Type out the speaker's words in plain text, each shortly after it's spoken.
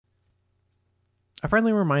A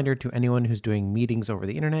friendly reminder to anyone who's doing meetings over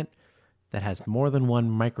the internet that has more than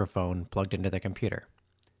one microphone plugged into their computer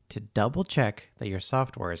to double check that your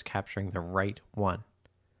software is capturing the right one.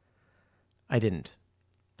 I didn't.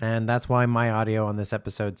 And that's why my audio on this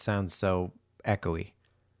episode sounds so echoey.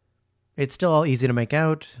 It's still all easy to make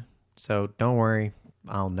out, so don't worry,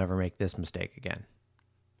 I'll never make this mistake again.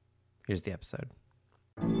 Here's the episode.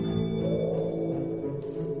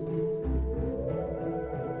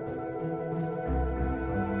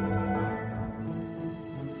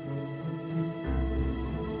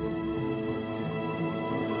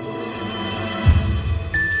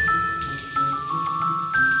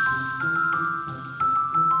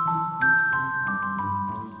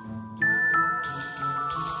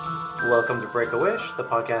 Welcome to Break a Wish, the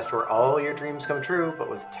podcast where all your dreams come true, but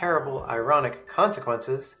with terrible, ironic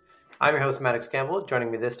consequences. I'm your host, Maddox Campbell.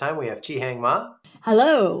 Joining me this time, we have Chi Hang Ma.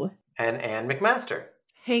 Hello. And Anne McMaster.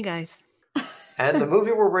 Hey, guys. And the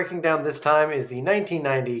movie we're breaking down this time is the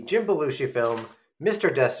 1990 Jim Belushi film,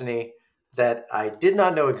 Mr. Destiny, that I did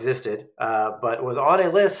not know existed, but was on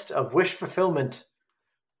a list of wish fulfillment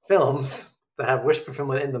films that have wish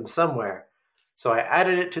fulfillment in them somewhere. So I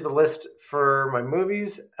added it to the list for my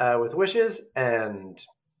movies with wishes, and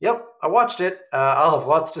yep, I watched it. I'll have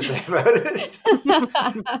lots to say about it.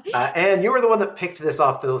 And you were the one that picked this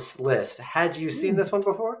off this list. Had you seen this one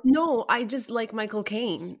before? No, I just like Michael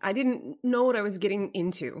Caine. I didn't know what I was getting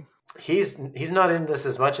into. He's not in this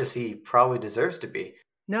as much as he probably deserves to be.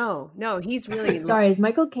 No, he's really... Sorry, is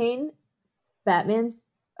Michael Caine Batman's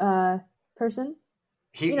person?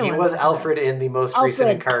 He was Alfred in the most recent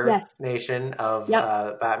incarnation of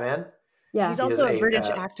Batman. Yeah, he's also a British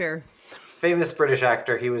actor. Famous British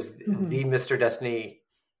actor. He was the Mr. Destiny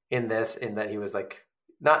in this, in that he was like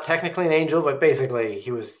not technically an angel, but basically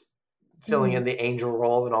he was filling in the angel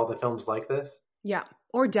role in all the films like this. Yeah,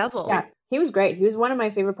 or devil. Yeah, he was great. He was one of my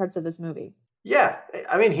favorite parts of this movie. Yeah,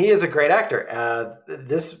 I mean, he is a great actor.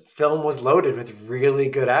 This film was loaded with really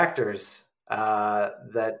good actors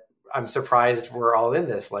that I'm surprised we're all in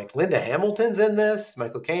this. Like Linda Hamilton's in this,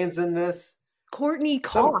 Michael Caine's in this. Courtney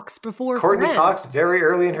Cox before Courtney Friends. Cox, very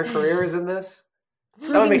early in her career, is in this.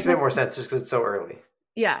 That one makes a bit more sense just because it's so early.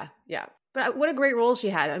 Yeah. But what a great role she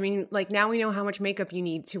had. I mean, like now we know how much makeup you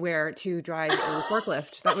need to wear to drive a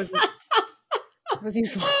forklift. That was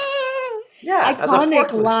useful. Yeah, iconic as a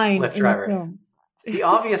forklift driver. In the film. The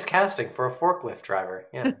obvious casting for a forklift driver.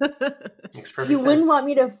 Yeah, makes perfect You sense. wouldn't want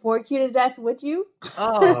me to fork you to death, would you?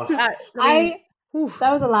 Oh,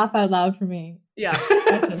 That was a laugh out loud for me. Yeah,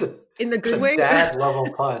 in the good way. Dad level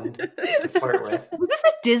pun to flirt with. Was this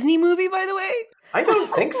a Disney movie, by the way? I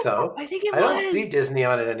don't think so. I think it was. I don't see Disney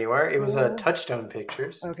on it anywhere. It was a Touchstone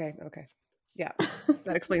Pictures. Okay. Yeah,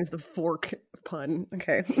 that explains the fork pun.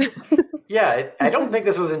 Okay. Yeah, I don't think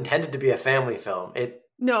this was intended to be a family film.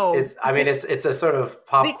 No, it's a sort of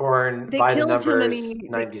popcorn they by the killed numbers too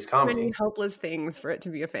many, 90s comedy. Many helpless things for it to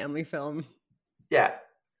be a family film. Yeah.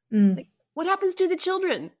 Like, what happens to the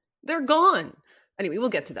children? They're gone. Anyway, we'll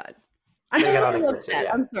get to that. I'm just a little upset.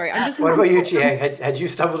 Yeah. I'm sorry. What about you, Chi Hang? Had you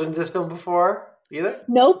stumbled into this film before either?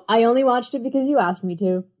 Nope, I only watched it because you asked me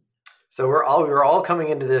to. So we were all coming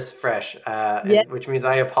into this fresh, which means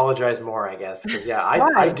I apologize more, I guess, because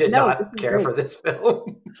I did not care for this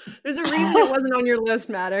film. There's a reason it wasn't on your list,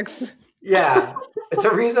 Maddox. Yeah, it's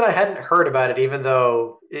a reason I hadn't heard about it, even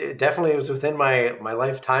though it definitely was within my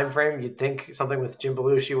life time frame. You'd think something with Jim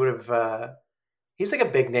Belushi would have. He's like a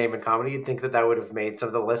big name in comedy. You'd think that would have made some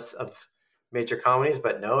of the lists of major comedies,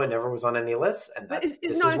 but no, it never was on any lists. And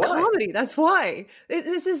it's not a comedy. That's why.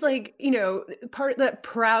 This is like, part of that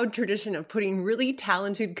proud tradition of putting really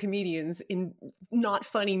talented comedians in not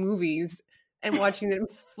funny movies and watching them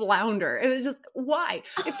flounder. It was just, why?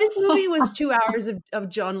 If this movie was 2 hours of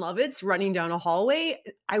John Lovitz running down a hallway,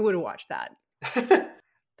 I would have watched that.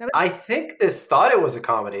 I think this thought it was a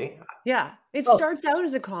comedy. Yeah. It starts out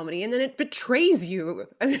as a comedy and then it betrays you.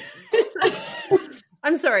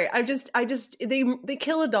 I'm sorry. They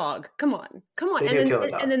kill a dog. Come on.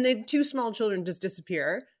 And then the two small children just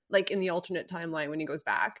disappear, like in the alternate timeline when he goes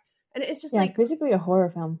back. And it's just it's basically a horror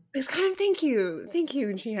film. It's kind of thank you,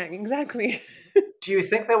 Chi Hang. Exactly. Do you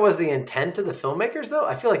think that was the intent of the filmmakers, though?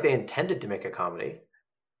 I feel like they intended to make a comedy.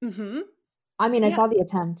 Mm-hmm. I mean, I saw the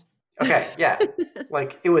attempt. Okay, yeah.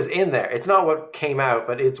 Like, it was in there. It's not what came out,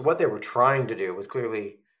 but it's what they were trying to do was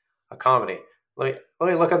clearly a comedy. Let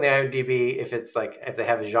me look on the IMDb if they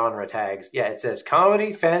have genre tags. Yeah, it says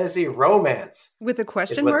comedy, fantasy, romance. With a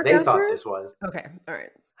question mark mark they after thought it? this was. Okay, all right.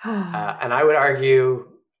 And I would argue,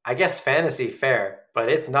 I guess fantasy fair, but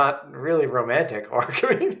it's not really romantic or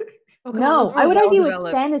comedic. No, I would argue it's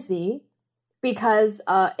fantasy. because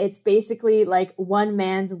it's basically like one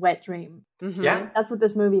man's wet dream. Mhm. Yeah. That's what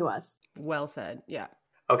this movie was. Well said. Yeah.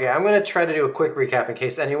 Okay, I'm going to try to do a quick recap in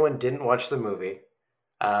case anyone didn't watch the movie.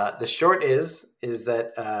 The short is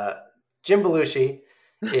that Jim Belushi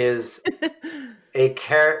is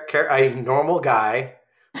a normal guy,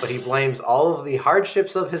 but he blames all of the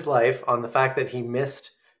hardships of his life on the fact that he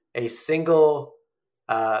missed a single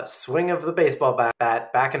swing of the baseball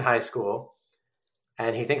bat back in high school.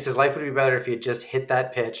 And he thinks his life would be better if he had just hit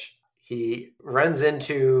that pitch. He runs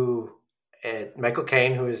into Michael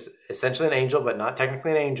Caine, who is essentially an angel, but not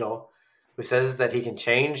technically an angel, who says that he can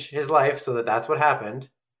change his life so that that's what happened.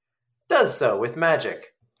 Does so with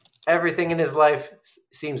magic. Everything in his life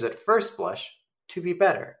seems at first blush to be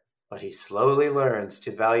better, but he slowly learns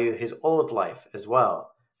to value his old life as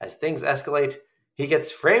well. As things escalate, he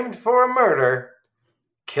gets framed for a murder,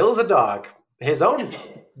 kills a dog, his own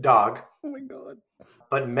dog, Oh my god.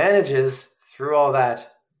 but manages through all that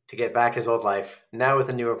to get back his old life, now with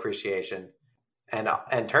a new appreciation.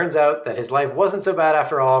 And turns out that his life wasn't so bad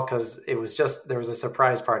after all, because it was just, there was a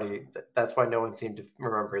surprise party. That's why no one seemed to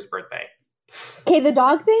remember his birthday. Okay, the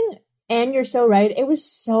dog thing, and you're so right. It was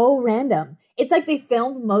so random. It's like they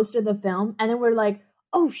filmed most of the film, and then we're like,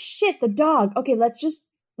 "Oh shit, the dog! Okay, let's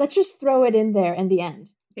just throw it in there in the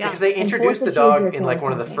end." Yeah. Because they And introduced the force a dog tearjerker in like or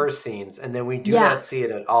one of the something. first scenes, and then we do Yeah. not see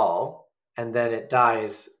it at all, and then it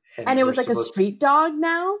dies. And it was we're like a supposed to- street dog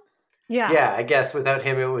now. Yeah. Yeah, I guess without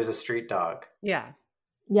him, it was a street dog. Yeah.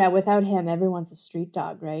 Yeah, without him, everyone's a street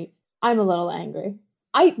dog, right? I'm a little angry.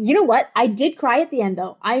 You know what? I did cry at the end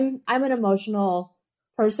though. I'm an emotional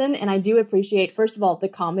person, and I do appreciate, first of all, the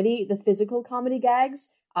comedy, the physical comedy gags.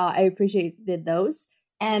 I appreciated those,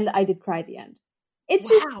 and I did cry at the end. It's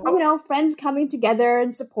just, Wow. friends coming together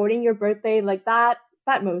and supporting your birthday like that.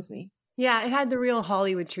 That moves me. Yeah, it had the real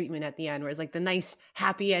Hollywood treatment at the end, where it's like the nice,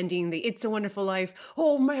 happy ending, the "It's a Wonderful Life,"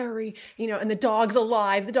 oh Mary, and the dog's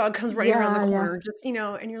alive. The dog comes running around the Yeah, yeah. corner, just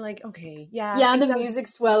and you're like, okay, yeah, Yeah, and the that was- music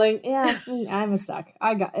swelling. Yeah, I'm a suck.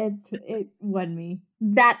 I got it. It won me.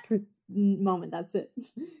 That moment. That's it.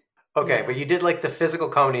 Okay, Yeah. but you did like the physical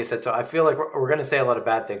comedy you said, so I feel like we're going to say a lot of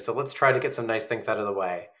bad things, so let's try to get some nice things out of the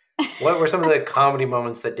way. What were some of the comedy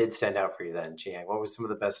moments that did stand out for you then, Jiang? What was some of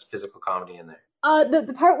the best physical comedy in there?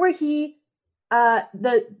 The part where he,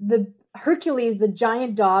 the Hercules, the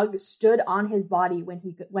giant dog, stood on his body when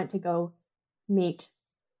he went to go meet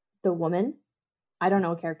the woman. I don't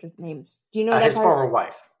know character names. Do you know that His part? former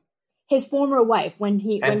wife. His former wife, when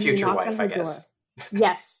he Future knocks wife, on I her door. guess.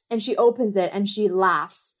 Yes, and she opens it and she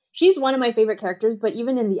laughs. She's one of my favorite characters, but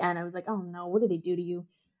even in the end, I was like, "Oh no, what did they do to you?"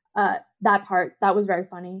 That part, that was very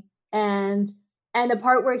funny, and the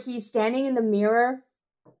part where he's standing in the mirror,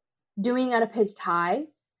 doing out of his tie,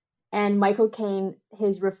 and Michael Caine,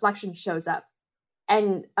 his reflection shows up,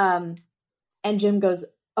 and Jim goes,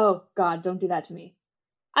 "Oh God, don't do that to me."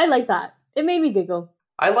 I like that. It made me giggle.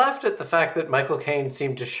 I laughed at the fact that Michael Caine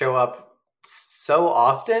seemed to show up so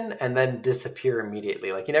often and then disappear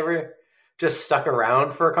immediately. Like he never just stuck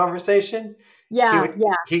around for a conversation. Yeah,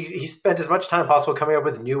 He spent as much time possible coming up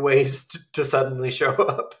with new ways to suddenly show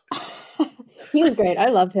up. he was great. I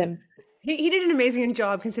loved him. He did an amazing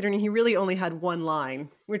job considering he really only had one line,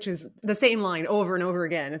 which is the same line over and over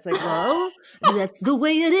again. It's like, well, that's the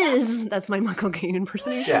way it is. That's my Michael Caine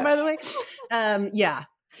impersonation, Yeah. by the way.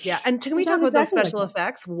 Yeah. And can we It talk sounds about exactly those like special him.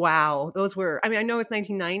 effects? Wow. Those were, I mean, I know it's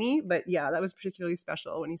 1990, but yeah, that was particularly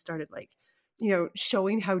special when he started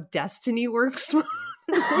showing how destiny works.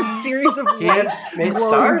 A series of He had made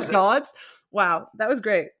glowing stars. dots. Wow. That was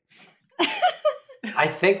great. I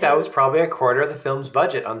think that was probably a quarter of the film's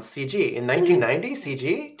budget on CG. In 1990,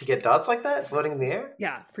 CG to get dots like that floating in the air?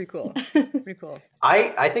 Yeah. Pretty cool. Pretty cool.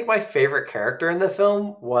 I think my favorite character in the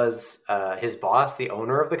film was his boss, the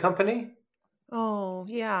owner of the company. Oh,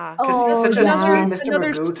 yeah. Because he's such yeah. a sweet Mr.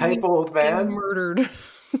 Another Magoo sweet type old Being man. murdered.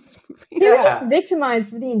 This movie. He was Yeah. just victimized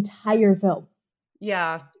for the entire film.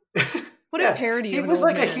 Yeah. What Yeah. a parody He of an was old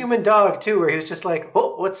like a man. human dog too, where he was just like,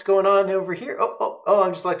 "Oh, what's going on over here? Oh,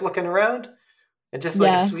 I'm just like looking around." And just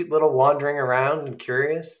like Yeah. a sweet little wandering around and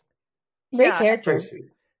curious. Great Yeah, character. Very sweet.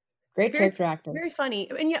 Great Very- character actor. Very funny.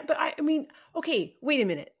 And yeah, but I mean, okay, wait a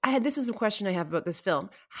minute. This is a question I have about this film.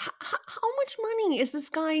 How much money is this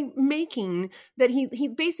guy making that he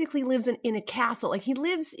basically lives in a castle? Like he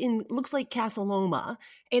lives in, looks like Casa Loma,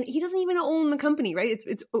 and he doesn't even own the company, right?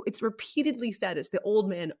 It's repeatedly said it's the old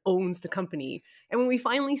man owns the company. And when we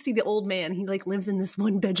finally see the old man, he like lives in this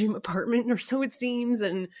 1-bedroom apartment, or so it seems.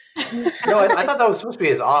 And No, I thought that was supposed to be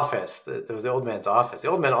his office. That was the old man's office. The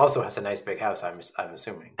old man also has a nice big house. I'm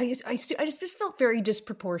assuming. I just felt very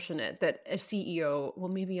disproportionate that CEO. Well,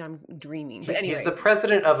 maybe I'm dreaming, but anyway, He's the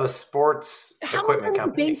president of a sports how equipment many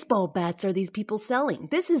company. baseball bats are these people selling?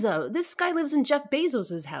 This guy lives in Jeff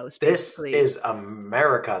Bezos's house. This Basically. is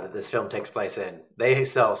America that this film takes place in. They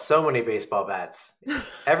sell so many baseball bats.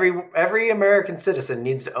 Every American citizen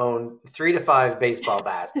needs to own 3 to 5 baseball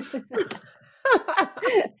bats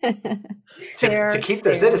to keep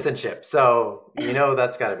their citizenship. So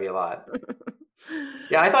that's got to be a lot.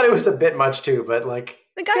 Yeah, I thought it was a bit much too, but like,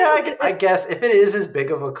 I guess if it is as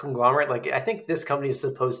big of a conglomerate, like I think this company is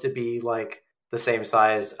supposed to be like the same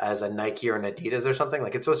size as a Nike or an Adidas or something.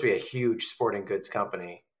 Like it's supposed to be a huge sporting goods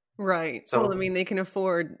company. Right. So, well, I mean, they can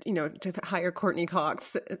afford, to hire Courtney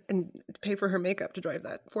Cox and pay for her makeup to drive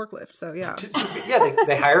that forklift. So, yeah.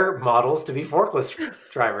 They hire models to be forklift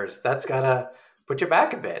drivers. That's got to put you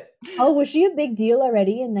back a bit. Oh, was she a big deal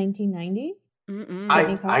already in 1990?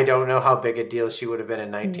 I don't know how big a deal she would have been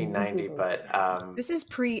in 1990, but this is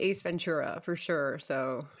pre-Ace Ventura for sure.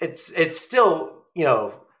 So it's still,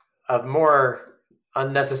 a more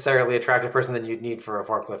unnecessarily attractive person than you'd need for a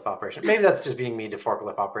forklift operation. Maybe that's just being mean to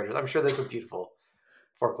forklift operators. I'm sure there's some beautiful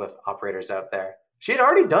forklift operators out there. She had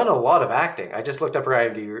already done a lot of acting. I just looked up her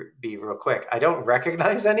IMDb real quick. I don't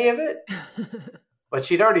recognize any of it, but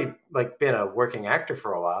she'd already been a working actor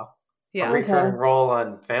for a while. Yeah, a recurring role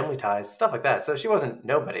on Family Ties, stuff like that. So she wasn't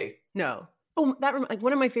nobody. No. Oh,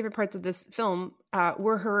 one of my favorite parts of this film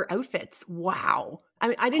were her outfits. Wow. I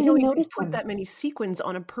mean, I didn't know you could put that many sequins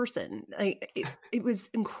on a person. Like it was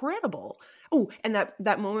incredible. Oh, and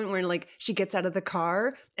that moment where she gets out of the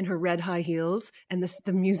car and her red high heels, and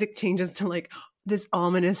the music changes to this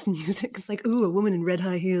ominous music. It's like, ooh, a woman in red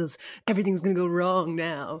high heels. Everything's gonna go wrong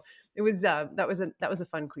now. It was that was a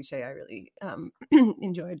fun cliche I really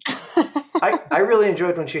enjoyed. I really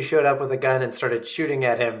enjoyed when she showed up with a gun and started shooting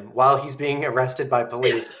at him while he's being arrested by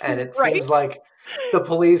police. And it seems like the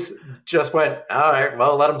police just went, all right,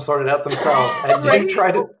 well, let them sort it out themselves. And didn't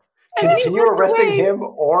try to continue arresting him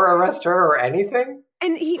or arrest her or anything.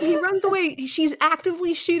 And he runs away. She's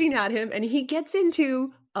actively shooting at him, and he gets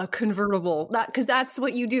into a convertible. Because that's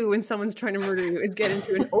what you do when someone's trying to murder you, is get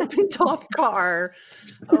into an open top car.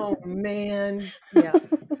 Oh man, yeah,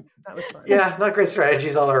 that was fun. Yeah, not great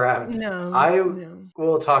strategies all around. No, I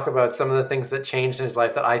will talk about some of the things that changed in his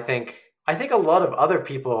life that I think a lot of other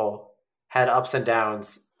people had ups and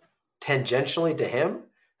downs tangentially to him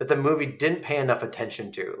that the movie didn't pay enough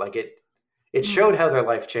attention to. Like it showed how their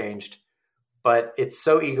life changed, but it's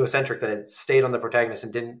so egocentric that it stayed on the protagonist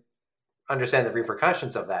and didn't understand the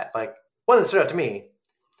repercussions of that. Like, one that stood out to me,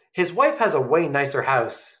 his wife has a way nicer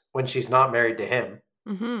house when she's not married to him.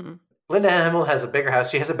 Mm-hmm. Linda Hamilton has a bigger house.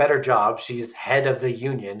 She has a better job. She's head of the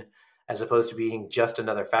union as opposed to being just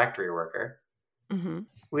another factory worker. Mm-hmm.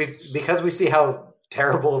 Because we see how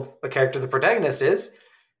terrible a character the protagonist is,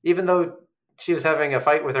 even though she was having a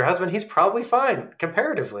fight with her husband, he's probably fine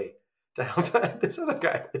comparatively to how bad this other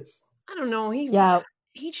guy is. I don't know.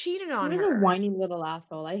 He cheated on her. He was a whiny little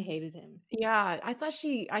asshole. I hated him. Yeah, I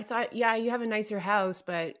thought, yeah, you have a nicer house,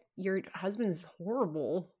 but your husband's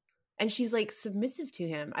horrible. And she's submissive to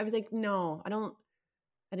him. I was like, no, I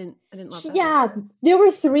didn't love that. Yeah, there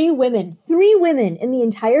were 3 women in the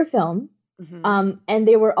entire film. Mm-hmm. And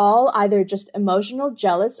they were all either just emotional,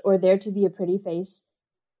 jealous, or there to be a pretty face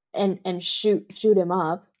and shoot him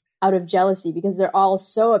up out of jealousy because they're all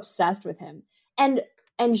so obsessed with him. And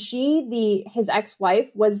his ex-wife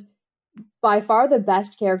was by far the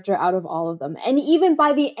best character out of all of them. And even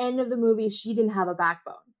by the end of the movie, she didn't have a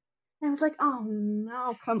backbone. And I was like, oh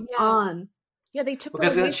no, come on. Yeah, they took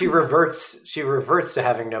because then she reverts to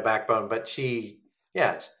having no backbone, but she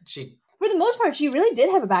for the most part, she really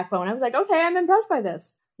did have a backbone. I was like, okay, I'm impressed by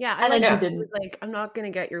this. Yeah, and then she didn't. I'm not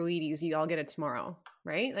gonna get your Wheaties. You all get it tomorrow,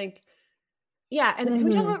 right? Yeah. And can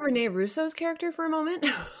we talk about Rene Russo's character for a moment?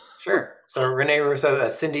 Sure. So Rene Russo,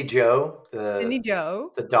 Cindy Jo,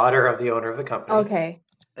 the daughter of the owner of the company. Okay.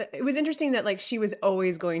 It was interesting that she was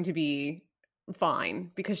always going to be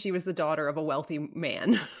fine because she was the daughter of a wealthy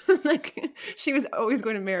man. She was always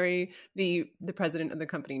going to marry the president of the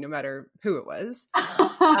company, no matter who it was.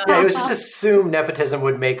 It was just assumed nepotism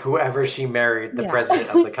would make whoever she married the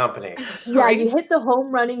president of the company. Yeah, you hit the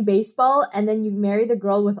home running baseball and then you marry the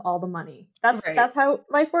girl with all the money. That's how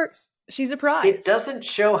life works. She's a prize. It doesn't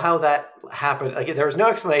show how that happened. There was no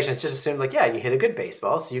explanation. It's just assumed you hit a good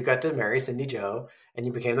baseball, so you got to marry Cindy Jo and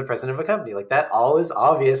you became the president of a company. That all is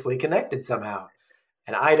obviously connected somehow.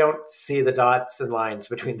 And I don't see the dots and lines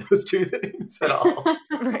between those two things at all.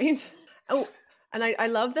 Right. Oh, and I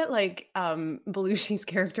love that Belushi's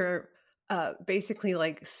character basically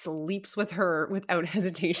sleeps with her without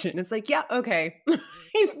hesitation. It's yeah, okay.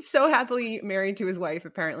 He's so happily married to his wife,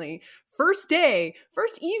 apparently, first day,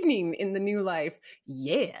 first evening in the new life.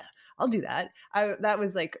 Yeah, I'll do that. That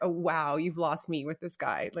was like, oh, wow, you've lost me with this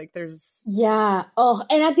guy. Like there's. Yeah. Oh,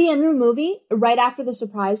 and at the end of the movie, right after the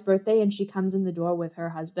surprise birthday, and she comes in the door with her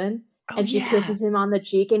husband Oh, and she yeah. kisses him on the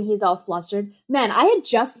cheek and he's all flustered. Man, I had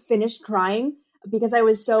just finished crying because I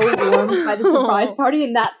was so warmed by the surprise party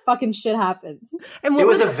and that fucking shit happens. And It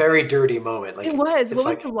was a very dirty moment. Like it was. it's What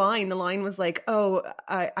like, was the line? The line was like, "Oh,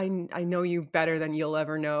 I know you better than you'll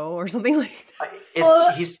ever know," or something like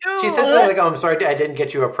that. she says something like, "Oh, I'm sorry, I didn't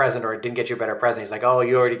get you a present, or I didn't get you a better present." He's like, "Oh,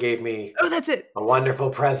 you already gave me Oh, that's it. a wonderful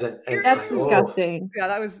present." And it's That's like, disgusting. Yeah,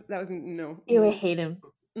 that was no. Ew, I hate him.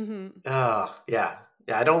 Mm-hmm. Oh, yeah.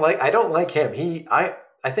 I don't like him. I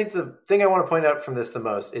think the thing I want to point out from this the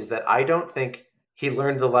most is that I don't think he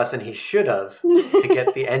learned the lesson he should have to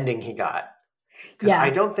get the ending he got. Because Yeah. I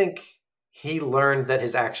don't think he learned that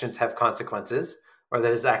his actions have consequences or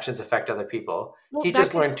that his actions affect other people. Well, He that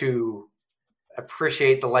just could- learned to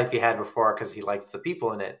appreciate the life he had before because he likes the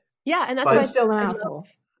people in it. Yeah, and that's But- why He's still an I love- asshole.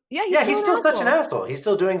 Yeah, Yeah, he's still such an asshole. He's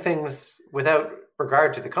still doing things without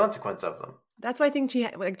regard to the consequence of them. That's why I think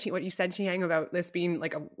what you said, Chi-Yang, about this being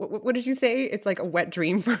like a what did you say? It's like a wet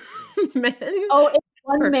dream for men. Oh, it's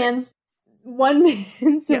Perfect. one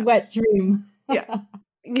man's Yeah. wet dream. Yeah.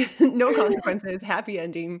 No consequences, happy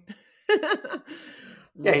ending.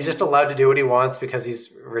 Yeah, he's just allowed to do what he wants because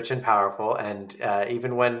he's rich and powerful. And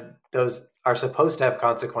even when those are supposed to have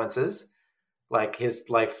consequences, like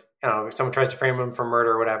his life, someone tries to frame him for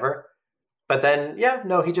murder or whatever. But then,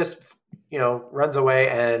 he just, runs away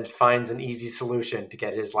and finds an easy solution to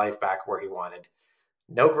get his life back where he wanted.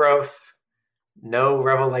 No growth, no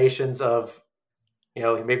revelations of,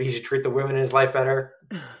 maybe he should treat the women in his life better.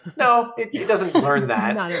 No, he doesn't learn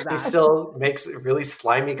that. None of He that. still makes really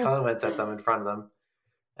slimy comments at them in front of them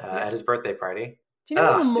at his birthday party. Do you know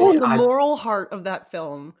Ugh, the moral heart of that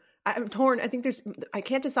film? I'm torn. I think I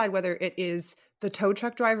can't decide whether it is the tow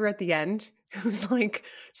truck driver at the end who's like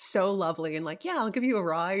so lovely and like, yeah, I'll give you a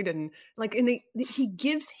ride. And like, he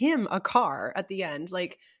gives him a car at the end.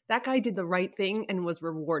 Like that guy did the right thing and was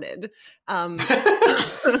rewarded.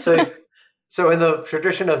 So in the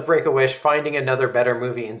tradition of Break-A-Wish, finding another better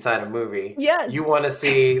movie inside a movie, yes, you want to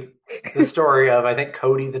see the story of, I think,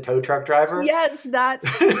 Cody the tow truck driver? Yes, that's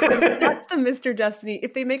the Mr. Destiny.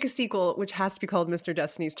 If they make a sequel, which has to be called Mr.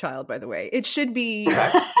 Destiny's Child, by the way, it should be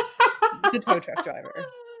the tow truck driver.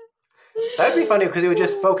 That'd be funny because it would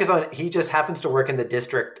just focus on, he just happens to work in the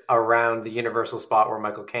district around the Universal spot where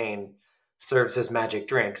Michael Caine serves his magic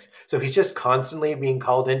drinks. So he's just constantly being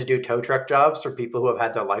called in to do tow truck jobs for people who have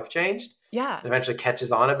had their life changed. Yeah. And eventually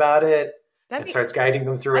catches on about it and starts guiding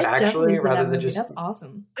them through it actually, rather than just That's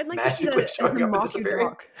awesome. I'd like to see magically that showing as a up and disappearing.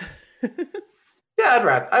 mock-you-doc.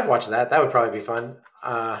 Yeah, I'd watch that. That would probably be fun.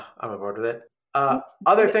 I'm on board with it.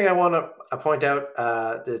 Other thing I want to point out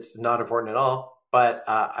that's not important at all, but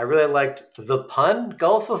I really liked the pun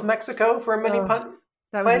Gulf of Mexico for a mini pun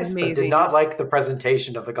That was place, amazing. but did not like the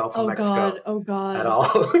presentation of the Gulf of Mexico Oh god. at all.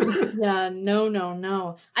 Yeah,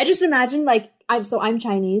 no. I just imagine I'm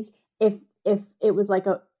Chinese. If it was like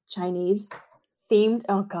a Chinese themed,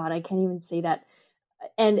 oh god, I can't even say that.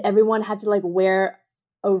 And everyone had to like wear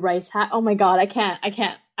a rice hat. Oh my god, I can't.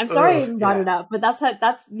 I'm sorry I even brought it up, but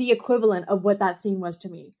that's the equivalent of what that scene was to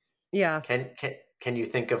me. Yeah. Can you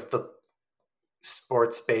think of the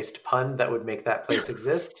sports-based pun that would make that place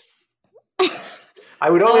exist? I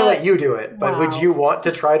would only let you do it, but would you want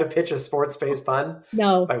to try to pitch a sports-based pun?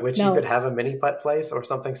 No. By which you could have a mini putt place or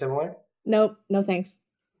something similar? Nope, no thanks.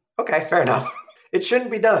 Okay, fair enough. It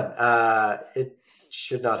shouldn't be done. It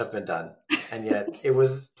should not have been done. And yet it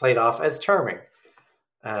was played off as charming.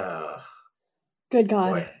 Good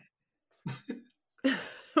God.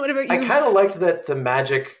 What about you? I kind of liked that the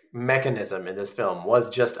magic mechanism in this film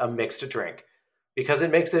was just a mixed drink, because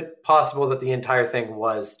it makes it possible that the entire thing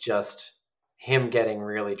was just him getting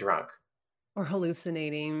really drunk. Or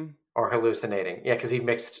hallucinating. Yeah, because he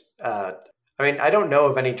mixed... I don't know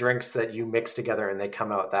of any drinks that you mix together and they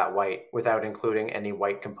come out that white without including any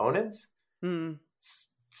white components. Mm.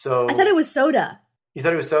 So I thought it was soda. You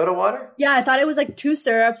thought it was soda water? Yeah, I thought it was like 2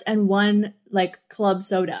 syrups and 1 like club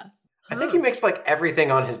soda. I think he mixed like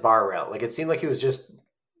everything on his bar rail. Like it seemed like he was just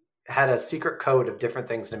had a secret code of different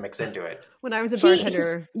things to mix into it. When I was a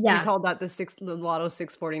bartender, we called that the Lotto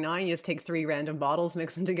 649. You just take 3 random bottles,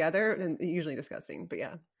 mix them together, and usually disgusting, but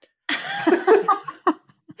yeah.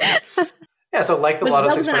 Yeah, so like the Lotto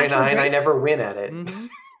 649, I never win at it. Mm-hmm.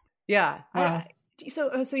 Yeah. Wow.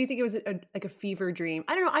 So you think it was like a fever dream?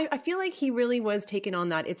 I don't know. I feel like he really was taken on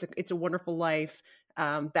that. It's a Wonderful Life,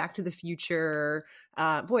 Back to the Future.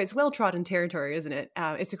 Boy, it's well trodden territory, isn't it?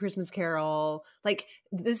 It's a Christmas Carol. Like,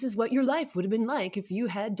 this is what your life would have been like if you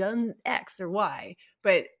had done X or Y.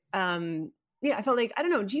 But yeah, I felt like, I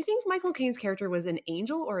don't know. Do you think Michael Caine's character was an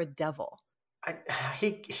angel or a devil?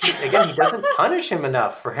 He again, he doesn't punish him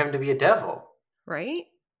enough for him to be a devil. Right?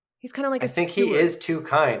 He's kind of like I a think steward. he is too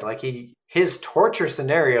kind. Like his torture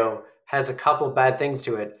scenario has a couple bad things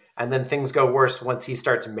to it, and then things go worse once he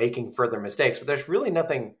starts making further mistakes. But there's really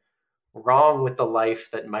nothing wrong with the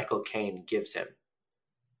life that Michael Caine gives him.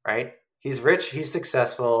 Right? He's rich, he's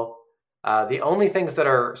successful. The only things that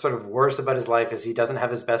are sort of worse about his life is he doesn't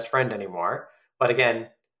have his best friend anymore. But again,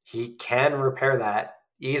 he can repair that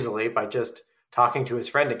easily by just talking to his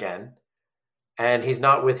friend again. And he's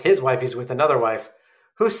not with his wife, he's with another wife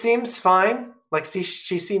who seems fine. Like, she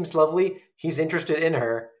seems lovely. He's interested in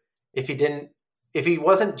her. If he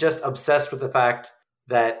wasn't just obsessed with the fact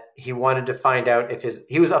that he wanted to find out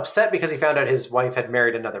he was upset because he found out his wife had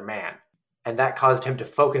married another man. And that caused him to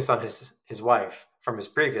focus on his wife from his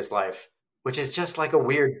previous life, which is just like a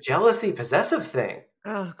weird jealousy, possessive thing.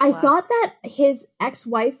 Oh, I classic. thought that his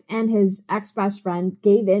ex-wife and his ex-best friend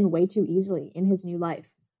gave in way too easily in his new life.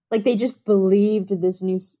 Like, they just believed this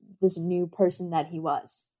new person that he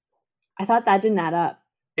was. I thought that didn't add up.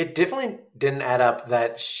 It definitely didn't add up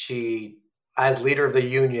that she, as leader of the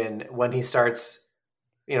union, when he starts,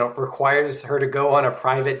 requires her to go on a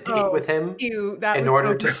private date with him in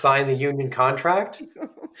order to sign the union contract.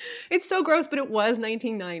 It's so gross, but it was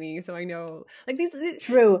 1990, so I know. Like, these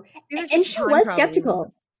True. are And just she time was travel.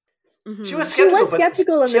 skeptical. Mhm. She was She skeptical, was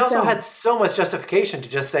skeptical but in she the also film. had so much justification to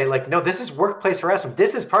just say, like, no, this is workplace harassment.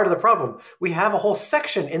 This is part of the problem. We have a whole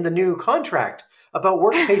section in the new contract about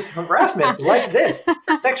workplace harassment like this.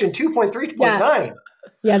 Section 2.3.9.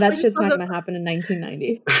 Yeah, that I just shit's love not that- going to happen in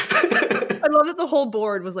 1990. I love that the whole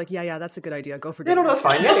board was like, yeah, that's a good idea. Go for Yeah, no, dinner. that's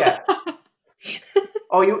fine. Yeah.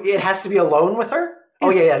 Oh, it has to be alone with her? Oh,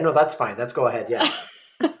 yeah, no, that's fine. Let's go ahead, yeah.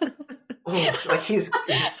 Oh, like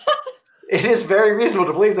it is very reasonable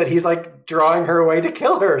to believe that he's like drawing her away to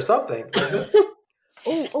kill her or something. Like this.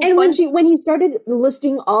 And when he started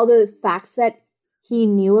listing all the facts that he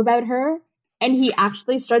knew about her, and he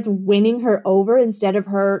actually starts winning her over instead of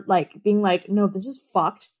her like being like, no, this is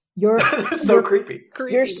fucked. That's so creepy.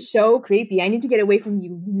 You're so creepy. I need to get away from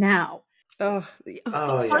you now.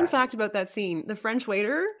 Fun fact about that scene: the French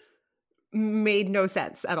waiter made no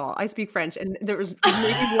sense at all. I speak French, and there was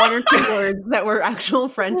maybe one or two words that were actual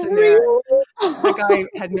French in there. That guy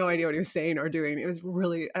had no idea what he was saying or doing.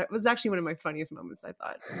 It was actually one of my funniest moments, I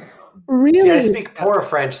thought. Really? See, I speak poor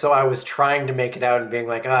French, so I was trying to make it out and being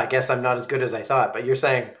like, I guess I'm not as good as I thought. But you're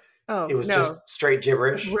saying it was just straight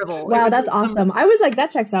gibberish? Drivel. Wow, that's awesome. I was like,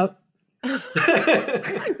 that checks out. I'm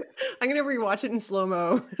gonna rewatch it in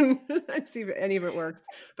slow-mo and see if any of it works.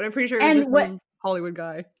 But I'm pretty sure it was just some Hollywood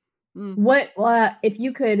guy. What if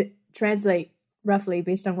you could translate roughly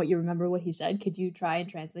based on what you remember what he said, could you try and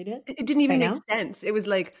translate it? It didn't even make sense. It was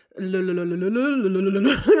like it was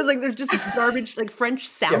like there's just garbage like French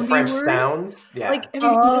sounding French words. sounds. Yeah. Like have you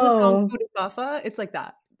heard the song Coup de Fafa? It's like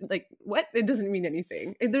that. Like what? It doesn't mean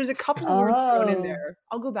anything. There's a couple of words thrown in there.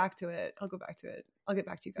 I'll go back to it. I'll get back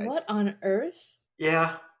to you guys. What on earth?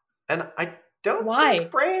 Yeah. And I don't Why?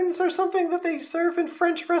 think brains are something that they serve in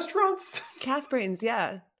French restaurants. Calf brains,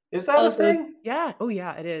 yeah. Is that a thing? Yeah. Oh,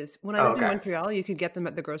 yeah, it is. When I lived in Montreal, you could get them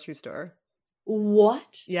at the grocery store.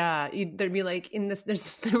 What? Yeah, there'd be like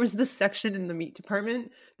there was this section in the meat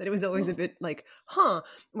department that it was always a bit like,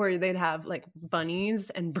 where they'd have like bunnies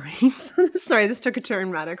and brains. Sorry, this took a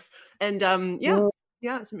turn, Maddox. And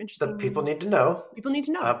yeah, some interesting. The people need to know. People need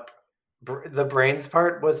to know. The brains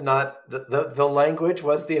part was not the language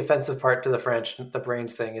was the offensive part to the French. The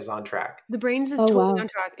brains thing is on track. The brains is totally on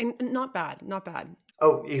track and not bad.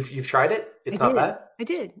 Oh, you've tried it? It's not bad? I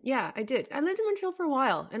did. Yeah, I did. I lived in Montreal for a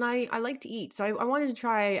while and I like to eat. So I wanted to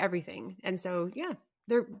try everything. And so, yeah,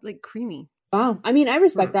 they're like creamy. Wow. I mean, I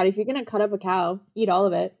respect that. If you're going to cut up a cow, eat all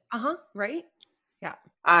of it. Uh-huh. Right? Yeah.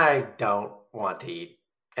 I don't want to eat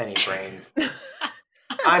any brains.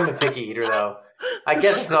 I'm a picky eater, though. I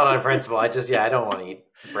guess it's not on principle. I don't want to eat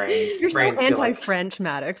brains. You're brains so anti-French,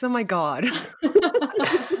 Maddox. Oh my God.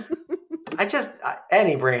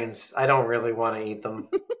 Any brains, I don't really want to eat them.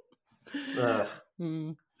 I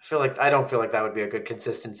don't feel like that would be a good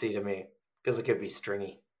consistency to me. Feels like it'd be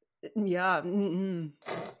stringy. Yeah. No,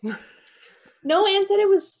 Anne said it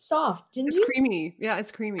was soft, didn't you? It's creamy. Yeah,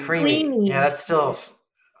 it's creamy. Creamy. Yeah, that's still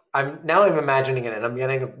I'm imagining it, and I'm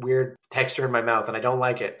getting a weird texture in my mouth, and I don't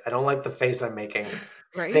like it. I don't like the face I'm making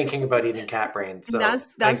Right? thinking about eating cat brains. So And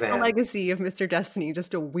that's thanks, the Anne. legacy of Mr. Destiny,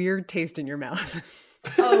 just a weird taste in your mouth.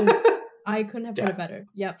 Oh, I couldn't have put Yeah. it better.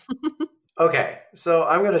 Yep. Okay, so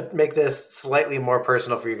I'm going to make this slightly more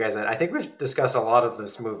personal for you guys. And I think we've discussed a lot of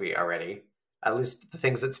this movie already, at least the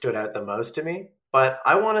things that stood out the most to me. But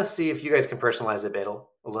I want to see if you guys can personalize it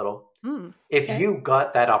a little. If Okay. you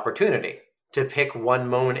got that opportunity to pick one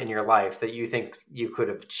moment in your life that you think you could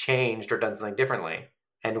have changed or done something differently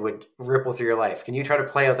and would ripple through your life, can you try to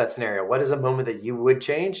play out that scenario? What is a moment that you would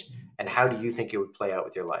change, and how do you think it would play out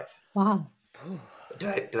with your life? Wow.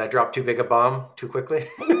 Did I drop too big a bomb too quickly?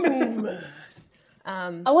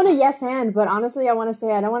 I want a yes and, but honestly, I want to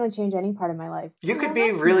say I don't want to change any part of my life. You could Oh,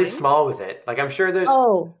 be that's really nice. small with it. Like, I'm sure there's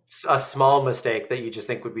Oh, a small mistake that you just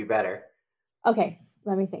think would be better. okay.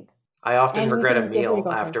 Let me think. I often And you regret a can feel free to meal go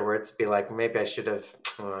first. afterwards. Be like, maybe I should have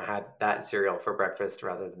had that cereal for breakfast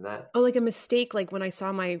rather than that. Oh, like a mistake, like when I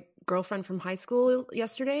saw my girlfriend from high school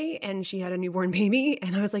yesterday and she had a newborn baby,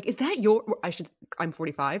 and I was like, is that your I'm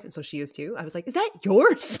 45 and so she is too. I was like, is that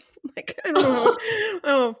yours? Like, I don't know.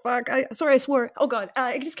 Oh fuck. Sorry, I swore. Oh god.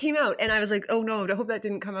 It just came out and I was like, oh no, I hope that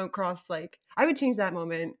didn't come out across. Like, I would change that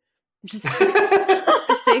moment. Just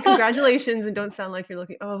say congratulations and don't sound like you're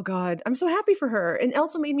looking. Oh god, I'm so happy for her. And it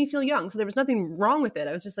also made me feel young, so there was nothing wrong with it.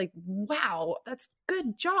 I was just like, wow, that's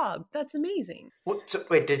good job, that's amazing. So,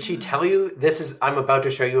 wait, did she tell you I'm about to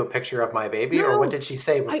show you a picture of my baby? No, or what did she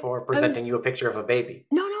say before presenting was- you a picture of a baby?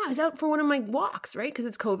 No, I was out for one of my walks, right? Because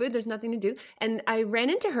it's COVID, there's nothing to do. And I ran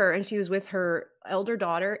into her and she was with her elder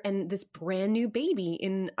daughter and this brand new baby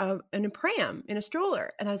in a pram, in a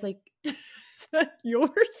stroller. And I was like, is that yours?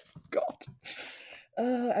 God.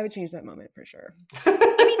 I would change that moment for sure.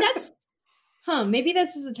 I mean, that's, maybe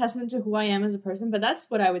that's just a testament to who I am as a person, but that's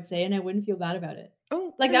what I would say, and I wouldn't feel bad about it.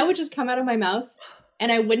 Oh, Like, that would just come out of my mouth,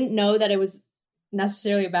 and I wouldn't know that it was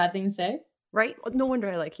necessarily a bad thing to say. right? No wonder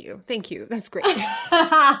I like you. Thank you. That's great.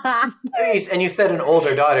 And you said an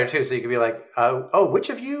older daughter too, so you could be like, "Oh, which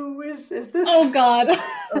of you is this?" Oh, God.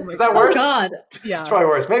 Is that worse? Oh, God. Yeah. It's probably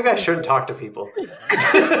worse. Maybe I shouldn't talk to people.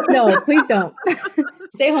 No, please don't.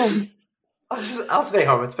 Stay home. I'll stay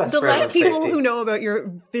home. It's best The for less everyone's people safety. who know about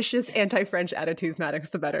your vicious anti-French attitudes, Maddox,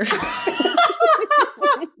 the better.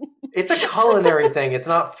 It's a culinary thing. It's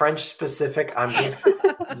not French specific. I'm just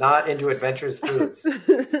not into adventurous foods.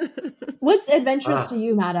 What's adventurous to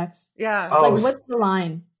you, Maddox? Yeah. Oh, Like, what's the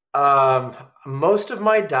line? Most of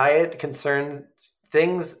my diet concerns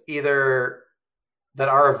things either that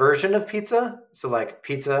are a version of pizza, so like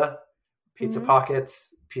pizza Mhm.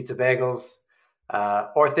 pockets, pizza bagels,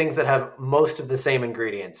 or things that have most of the same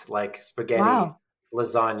ingredients, like spaghetti, Wow.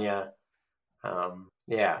 lasagna.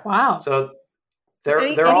 Yeah. Wow. So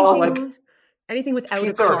they're all like anything without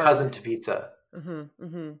pizza a carb. or cousin to pizza.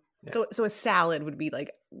 Yeah. So a salad would be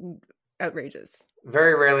like outrageous.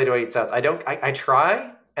 Very rarely do I eat salads. I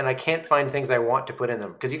try and I can't find things I want to put in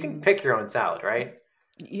them because you can pick your own salad, right?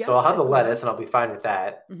 Yeah. So I'll have the lettuce and I'll be fine with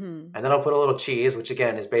that. Mm-hmm. And then I'll put a little cheese, which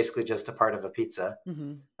again is basically just a part of a pizza.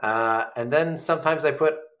 Mm-hmm. And then sometimes I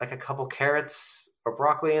put like a couple carrots or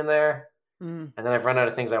broccoli in there. Mm. And then I've run out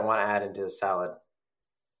of things I want to add into the salad.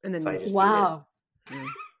 And then So I just eat Wow. Mm.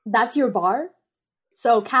 That's your bar?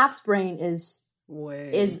 So calf's brain is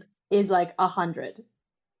Way. like 100.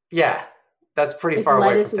 Yeah, that's pretty If far away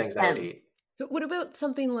lettuce from is things I would 10. eat. So what about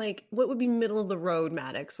something like what would be middle of the road,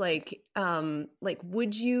 Maddox? Like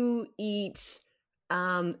would you eat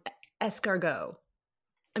escargot?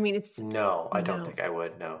 I mean, it's No, I don't No. think I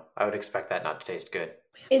would. No, I would expect that not to taste good.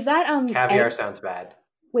 Is that Caviar egg? sounds bad.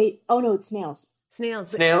 Wait, oh no, it's snails.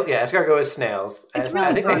 snails. but- Snail, yeah, escargot is snails. It's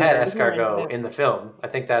I think they had really burger, isn't it? escargot in the film. I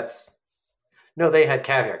think that's no, they had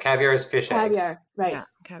caviar. Caviar is fish Caviar, eggs. right. Yeah,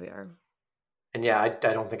 caviar. And yeah, I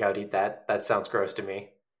don't think I would eat that. That sounds gross to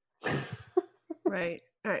me. Right.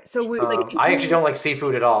 All right. So we like if I you- actually don't like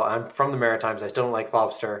seafood at all. I'm from the Maritimes. I still don't like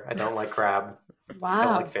lobster. I don't like crab. I don't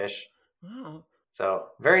Wow. like fish. Wow. So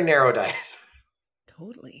very narrow diet.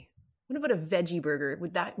 Totally. What about a veggie burger?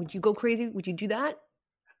 Would you go crazy? Would you do that?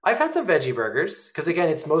 I've had some veggie burgers because again,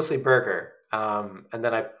 it's mostly burger. And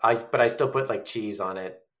then but I still put like cheese on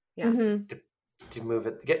it Yeah. Mhm. to move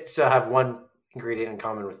it. Get to have one ingredient in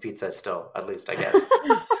common with pizza. Still, at least I guess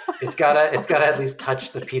it's gotta at least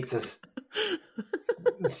touch the pizza's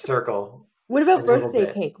circle. What about A little birthday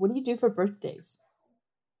bit. cake? What do you do for birthdays?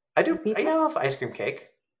 I do. Pizza? I love ice cream cake.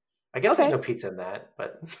 I guess Okay. there's no pizza in that,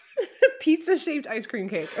 but Pizza shaped ice cream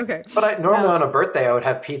cake. Okay. I normally Wow. on a birthday I would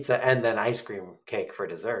have pizza and then ice cream cake for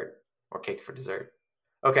dessert or cake for dessert.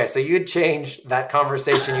 Okay, so you'd change that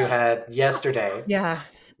conversation you had yesterday Yeah.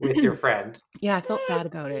 with your friend. Yeah, I felt bad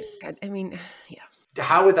about it. I mean, yeah.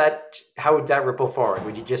 How would that ripple forward?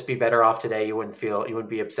 Would you just be better off today? You wouldn't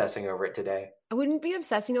be obsessing over it today. I wouldn't be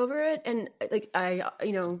obsessing over it. And like,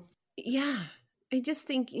 yeah, I just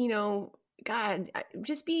think, God,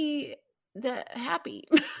 just be happy.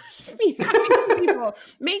 Just be happy with people.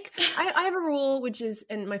 I have a rule, which is,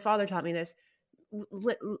 and my father taught me this,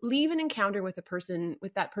 leave an encounter with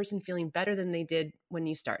that person feeling better than they did when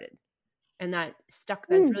you started. And that's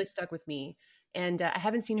really stuck with me. And I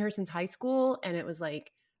haven't seen her since high school. And it was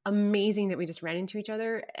like amazing that we just ran into each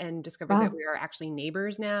other and discovered that we are actually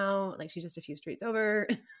neighbors now. Like she's just a few streets over.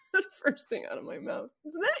 The first thing out of my mouth.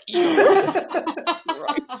 Isn't that you?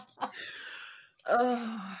 Right.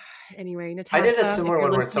 Anyway, Natasha. I did a similar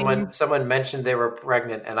one where someone mentioned they were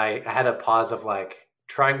pregnant, and I had a pause of like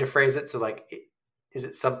trying to phrase it. So like, is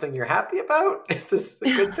it something you're happy about? Is this a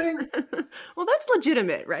good thing? Well, that's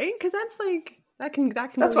legitimate, right? Because that's like that can.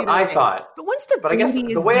 That's what I thought. But I guess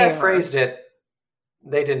the way I phrased it,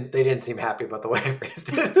 they didn't seem happy about the way I phrased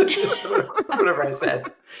it. Whatever I said.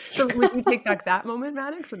 So would you take back that moment,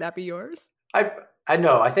 Maddox? Would that be yours? I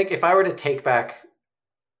know. I think if I were to take back,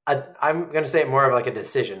 I'm going to say it more of like a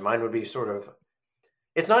decision. Mine would be sort of.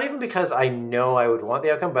 It's not even because I know I would want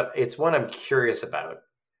the outcome, but it's one I'm curious about.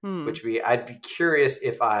 Which would be, I'd be curious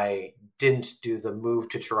if I didn't do the move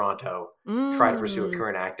to Toronto, try to pursue a career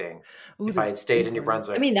in acting. If I had stayed in New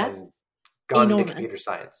Brunswick and gone into computer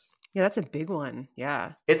science. Yeah, that's a big one.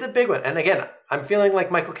 Yeah. It's a big one. And again, I'm feeling like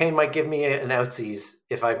Michael Caine might give me an outsies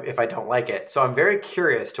if I don't like it. So I'm very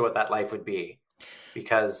curious to what that life would be.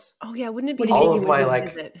 Because wouldn't it be all of my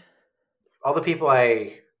all the people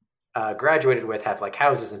I graduated with have like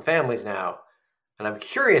houses and families now. And I'm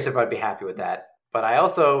curious if I'd be happy with that. But I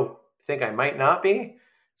also think I might not be.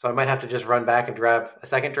 So I might have to just run back and grab a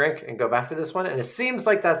second drink and go back to this one. And it seems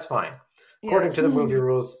like that's fine. According to the movie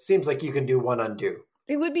rules, it seems like you can do one undo.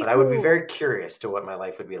 It would be But I would be very curious to what my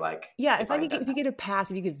life would be like. Yeah, if you get a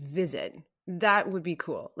pass, if you could visit, that would be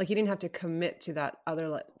cool. Like you didn't have to commit to that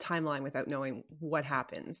other timeline without knowing what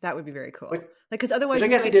happens. That would be very cool. Because otherwise, which I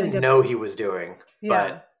guess he didn't know he was doing. Yeah,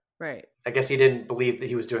 but right. I guess he didn't believe that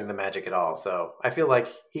he was doing the magic at all. So I feel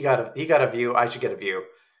like he got a view. I should get a view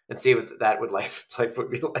and see what life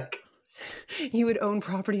would be like. He would own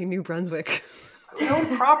property in New Brunswick. I would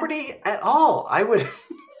own property at all. I would.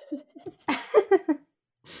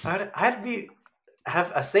 I'd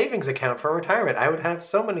have a savings account for retirement. I would have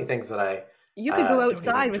so many things that I. You could go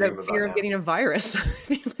outside without fear of getting a virus.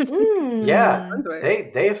 Yeah,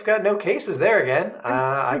 they've got no cases there again.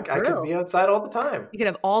 I could be outside all the time. You could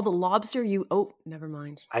have all the lobster. Never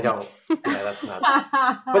mind. I don't. Yeah, that's not.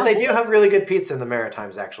 But they do have really good pizza in the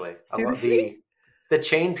Maritimes. Actually, the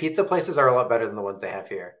chain pizza places are a lot better than the ones they have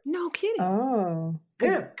here. No kidding. Oh,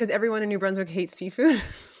 yeah. Because everyone in New Brunswick hates seafood.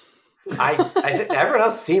 I think everyone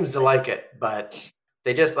else seems to like it, but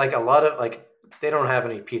they just like a lot of like. They don't have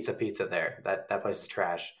any pizza there. That place is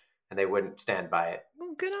trash, and they wouldn't stand by it.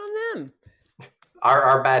 Well, good on them.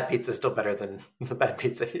 Our bad pizza is still better than the bad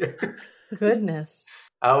pizza here. Goodness.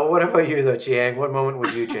 What about you though, Chiang? What moment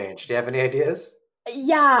would you change? Do you have any ideas?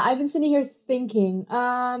 Yeah, I've been sitting here thinking.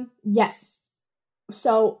 Yes.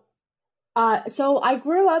 So I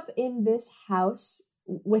grew up in this house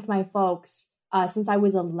with my folks since I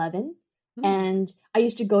was 11. And I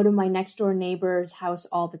used to go to my next door neighbor's house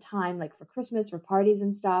all the time, like for Christmas, for parties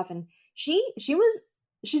and stuff. And she's a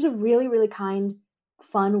really, really kind,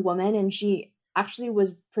 fun woman. And she actually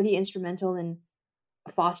was pretty instrumental in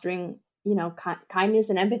fostering, kindness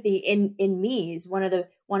and empathy in me. Is one of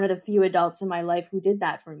the few adults in my life who did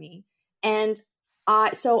that for me. And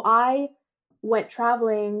so I went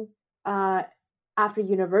traveling after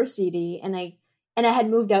university, and I had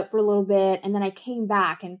moved out for a little bit, and then I came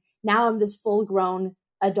back, and now I'm this full grown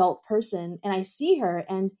adult person, and I see her,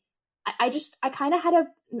 and I kind of had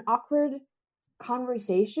an awkward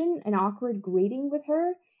conversation, an awkward greeting with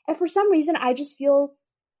her. And for some reason, I feel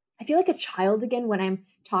like a child again when I'm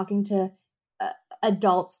talking to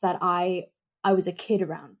adults that I was a kid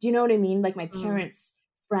around. Do you know what I mean? Like my parents'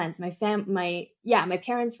 friends, my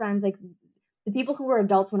parents' friends, like the people who were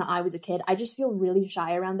adults when I was a kid. I just feel really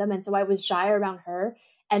shy around them. And so I was shy around her,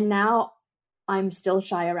 and now I'm still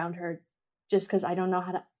shy around her just because I don't know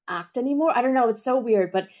how to act anymore. I don't know. It's so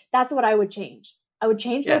weird, but that's what I would change. I would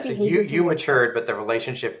change my behavior. You matured, but the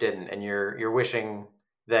relationship didn't, and you're wishing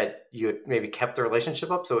that you had maybe kept the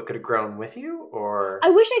relationship up so it could have grown with you, or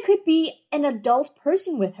I wish I could be an adult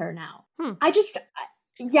person with her now. I could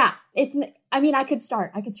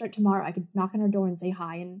start tomorrow. I could knock on her door and say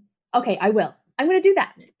hi, and okay, I will. I'm going to do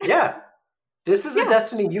that. Yeah. This is a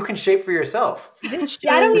destiny you can shape for yourself.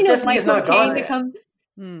 Yeah, I don't need this Michael Caine to come.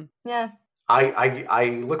 Yeah.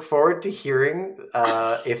 I look forward to hearing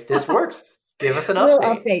if this works. Give us an We'll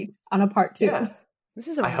update. update on a part 2. Yeah. This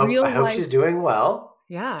is a I hope real life. she's doing well.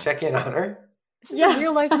 Yeah. Check in on her. This is a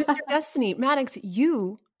real life Mr. Destiny. Maddox,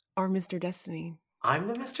 you are Mr. Destiny. I'm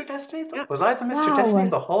the Mr. Destiny? Yeah. Was I the Mr. Destiny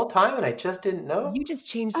the whole time and I just didn't know? You just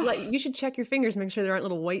changed. You should check your fingers, make sure there aren't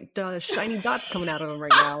little white shiny dots coming out of them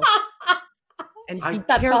right now. And be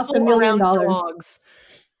that careful cost $1 million. dogs.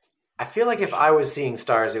 I feel like if I was seeing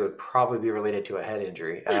stars, it would probably be related to a head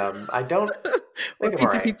injury. I don't think I'm all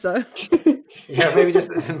right. Pizza. Yeah,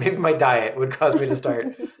 maybe my diet would cause me to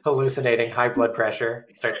start hallucinating high blood pressure,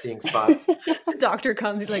 start seeing spots. The doctor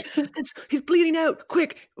comes, he's like, he's bleeding out.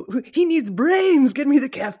 Quick, he needs brains. Get me the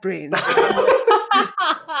calf brains.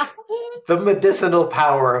 The medicinal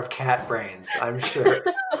power of cat brains, I'm sure.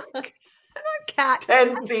 Not cat.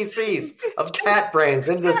 10 cc's of cat brains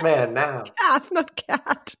in this man now. Calf, not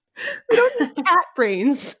cat. We don't need cat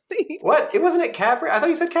brains. What? It wasn't it cat brain? I thought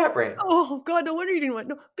you said cat brain. Oh God, no wonder you didn't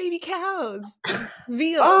want baby cows.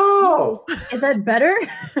 Veal. Oh, is that better?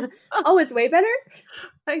 Oh, it's way better?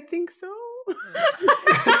 I think so.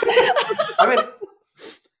 I mean,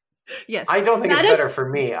 yes. I don't think it's better for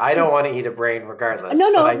me. I don't want to eat a brain regardless.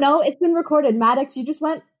 No, it's been recorded. Maddox, you just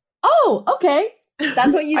went, oh, okay.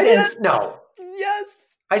 That's what you did. No. Yes.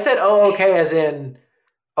 I said, oh, okay, as in,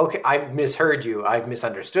 okay, I misheard you. I've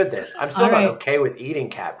misunderstood this. I'm still not okay with eating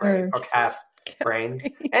cat brain or calf brains.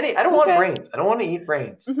 I don't want brains. I don't want to eat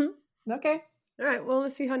brains. Mm-hmm. Okay. All right. Well,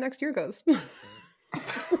 let's see how next year goes.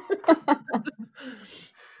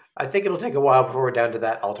 I think it'll take a while before we're down to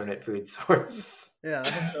that alternate food source. Yeah, I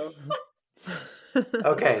hope so.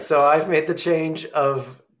 Okay, so I've made the change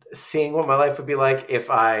of seeing what my life would be like if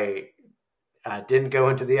I didn't go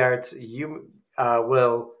into the arts. You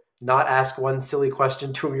will not ask one silly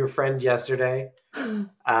question to your friend yesterday.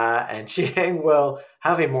 And Chiang will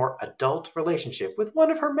have a more adult relationship with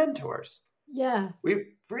one of her mentors. Yeah. We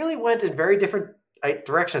really went in very different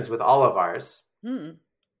directions with all of ours.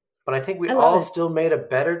 But I think we all still made a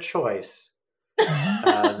better choice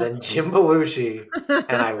than Jim Belushi.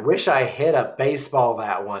 And I wish I hit a baseball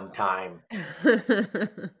that one time.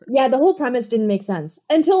 Yeah, the whole premise didn't make sense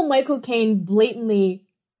until Michael Caine blatantly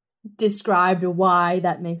described why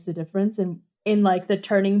that makes a difference in like the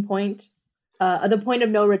turning point, the point of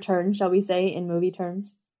no return, shall we say, in movie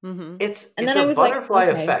terms. Mm-hmm. It's a butterfly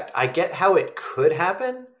effect. I get how it could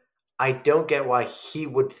happen. I don't get why he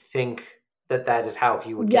would think that is how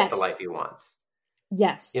he would get the life he wants.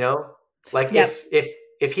 Yes. You know? Like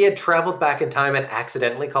if he had traveled back in time and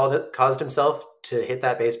accidentally caused himself to hit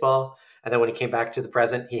that baseball, and then when he came back to the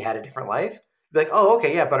present, he had a different life, be like, oh,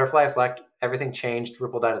 okay, yeah, butterfly effect, everything changed,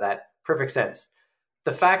 rippled out of that. Perfect sense.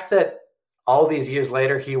 The fact that all these years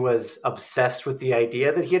later, he was obsessed with the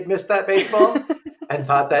idea that he had missed that baseball and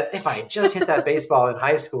thought that if I had just hit that baseball in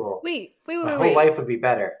high school, my whole life would be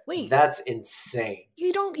better. That's insane.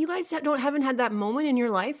 You guys haven't had that moment in your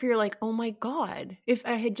life where you're like, oh my God, if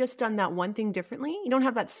I had just done that one thing differently. You don't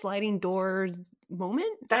have that sliding doors moment?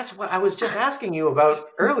 That's what I was just asking you about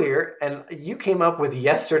earlier, and you came up with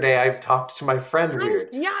yesterday. I've talked to my friend weird.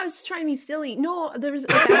 I was just trying to be silly. No, there was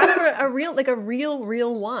a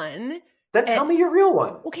real one. Then tell me your real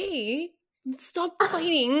one. Okay, stop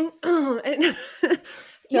fighting.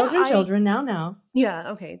 Children, now.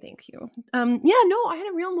 Yeah, okay, thank you. I had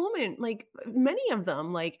a real moment, like many of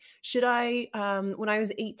them. Like, should I, when I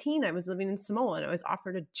was 18, I was living in Samoa and I was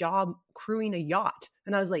offered a job crewing a yacht.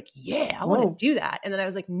 And I was like, yeah, I want to do that. And then I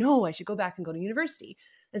was like, no, I should go back and go to university.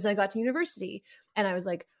 And so I got to university and I was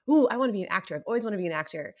like, ooh, I want to be an actor. I've always wanted to be an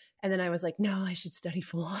actor. And then I was like, no, I should study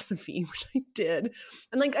philosophy, which I did.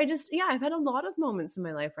 And like, I've had a lot of moments in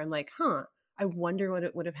my life where I'm like, I wonder what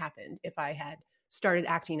it would have happened if I had started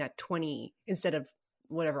acting at 20 instead of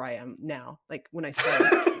whatever I am now. Like when I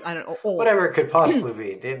started, I don't know, old. Whatever it could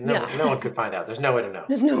possibly be. No one could find out. There's no way to know.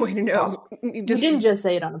 There's no way to know. You didn't just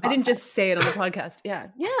say it on the podcast. I didn't just say it on the podcast. Yeah.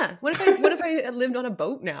 Yeah. What if I lived on a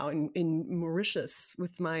boat now in Mauritius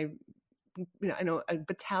with my, a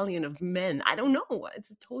battalion of men? I don't know.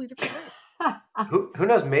 It's a totally different life. Who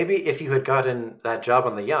knows? Maybe if you had gotten that job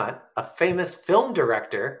on the yacht, a famous film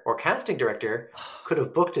director or casting director could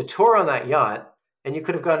have booked a tour on that yacht and you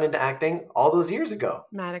could have gone into acting all those years ago.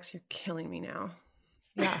 Maddox, you're killing me now.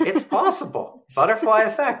 Yeah. It's possible. Butterfly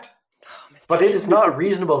effect. But it is not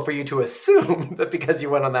reasonable for you to assume that because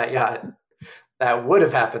you went on that yacht, that would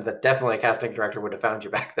have happened, that definitely a casting director would have found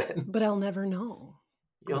you back then. But I'll never know.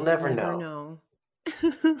 You'll never know.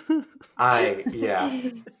 I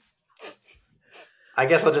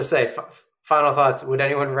guess I'll just say, final thoughts. Would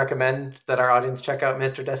anyone recommend that our audience check out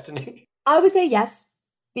Mr. Destiny? I would say yes,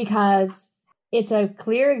 because It's a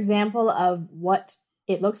clear example of what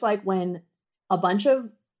it looks like when a bunch of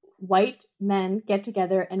white men get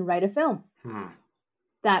together and write a film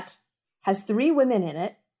that has 3 women in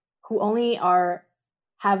it who only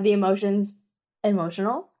have the emotions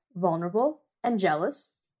emotional, vulnerable, and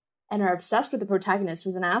jealous, and are obsessed with the protagonist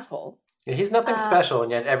who's an asshole. Yeah, he's nothing special,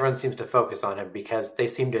 and yet everyone seems to focus on him because they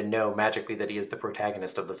seem to know magically that he is the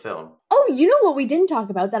protagonist of the film. Oh, you know what we didn't talk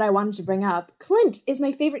about that I wanted to bring up? Clint is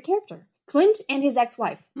my favorite character. Clint and his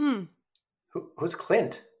ex-wife. Who's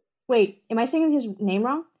Clint? Wait, am I saying his name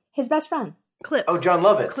wrong? His best friend. Clip. Oh, John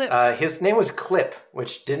Lovitz. Clip. His name was Clip,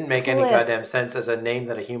 which didn't make any goddamn sense as a name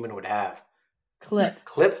that a human would have. Clip.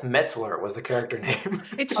 Clip Metzler was the character name.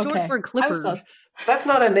 It's short for Clipper. That's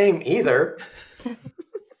not a name either.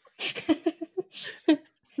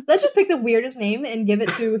 Let's just pick the weirdest name and give it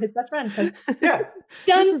to his best friend. Yeah.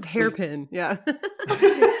 Done. This is Hairpin. Yeah.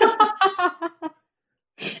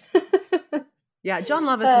 Yeah, John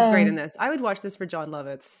Lovitz was great in this. I would watch this for John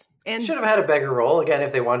Lovitz. And should have had a bigger role. Again,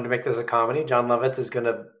 if they wanted to make this a comedy, John Lovitz is going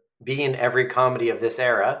to be in every comedy of this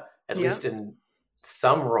era, at least in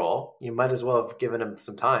some role. You might as well have given him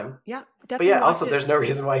some time. Yeah, definitely. But yeah, also there's no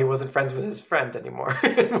reason why he wasn't friends with his friend anymore.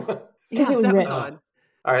 Because he was rich. All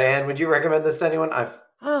right, Anne, would you recommend this to anyone?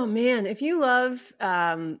 Oh man, if you love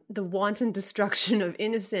the wanton destruction of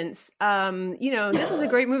innocence, this is a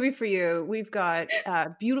great movie for you. We've got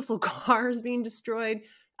beautiful cars being destroyed,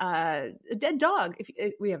 a dead dog.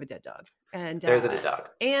 We have a dead dog, and there's a dead dog,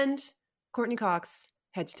 and Courtney Cox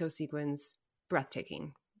head to toe sequins,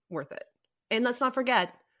 breathtaking, worth it. And let's not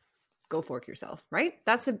forget, go fork yourself. Right?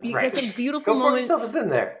 That's a beautiful go moment. Fork yourself is in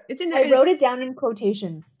there. It's in there. I wrote it down in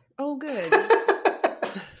quotations. Oh, good.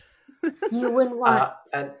 You wouldn't want.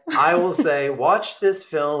 And I will say, watch this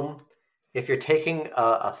film if you're taking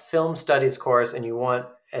a film studies course and you want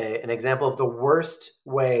an example of the worst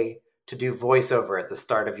way to do voiceover at the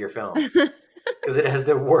start of your film. Because it has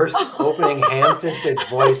the worst opening ham-fisted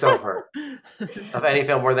voiceover of any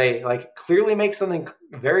film, where they clearly make something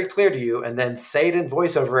very clear to you and then say it in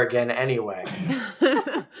voiceover again anyway.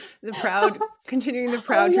 Continuing the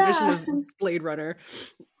proud tradition of Blade Runner.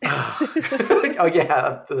 Oh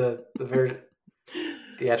yeah, the very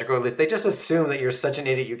theatrical release. They just assume that you're such an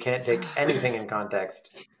idiot you can't take anything in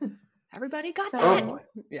context. Everybody got that. Oh boy.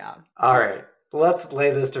 Yeah. All right. Let's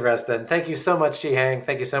lay this to rest then. Thank you so much, Ji Hang.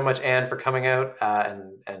 Thank you so much, Anne, for coming out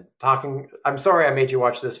and talking. I'm sorry I made you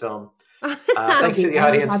watch this film. Thank you to the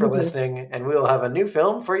audience for listening, and we will have a new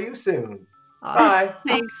film for you soon. Bye.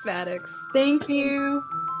 Thanks, Maddox. Thank you.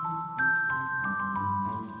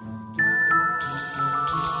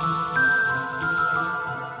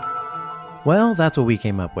 Well, that's what we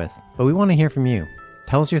came up with, but we want to hear from you.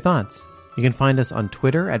 Tell us your thoughts. You can find us on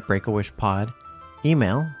Twitter at BreakAWishPod,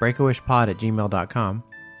 email breakawishpod@gmail.com,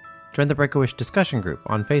 join the Break-A-Wish discussion group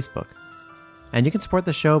on Facebook, and you can support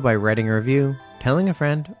the show by writing a review, telling a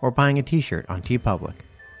friend, or buying a t-shirt on TeePublic.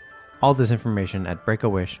 All this information at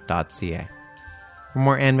breakawish.ca. For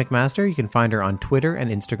more Anne McMaster, you can find her on Twitter and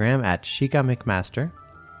Instagram at Shika McMaster,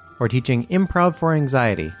 or teaching Improv for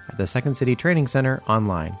Anxiety at the Second City Training Center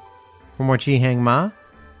online. For more Ji Hang Ma,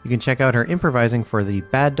 you can check out her improvising for the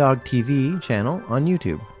Bad Dog TV channel on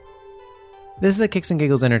YouTube. This is a Kicks and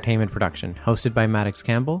Giggles entertainment production, hosted by Maddox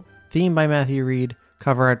Campbell, theme by Matthew Reed,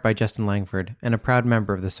 cover art by Justin Langford, and a proud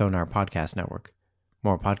member of the Sonar Podcast Network.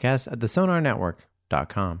 More podcasts at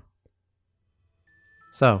thesonarnetwork.com.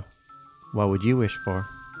 So, what would you wish for?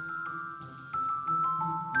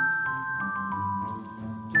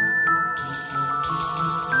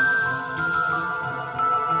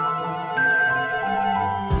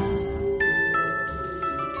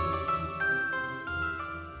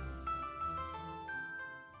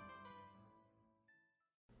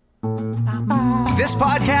 This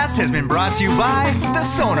podcast has been brought to you by the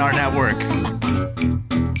Sonar Network.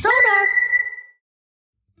 Sonar!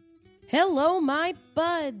 Hello, my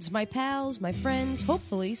buds, my pals, my friends,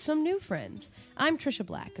 hopefully some new friends. I'm Trisha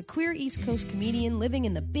Black, a queer East Coast comedian living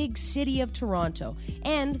in the big city of Toronto,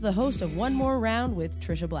 and the host of One More Round with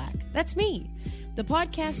Trisha Black. That's me. The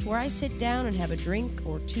podcast where I sit down and have a drink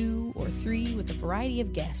or two or three with a variety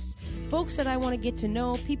of guests. Folks that I want to get to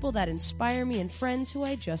know, people that inspire me, and friends who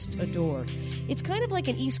I just adore. It's kind of like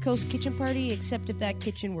an East Coast kitchen party, except if that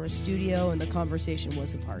kitchen were a studio and the conversation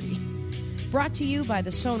was the party. Brought to you by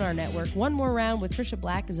the Sonar Network, One More Round with Trisha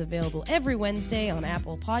Black is available every Wednesday on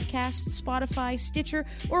Apple Podcasts, Spotify, Stitcher,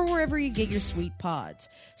 or wherever you get your sweet pods.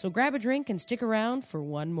 So grab a drink and stick around for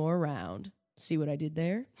one more round. See what I did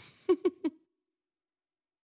there?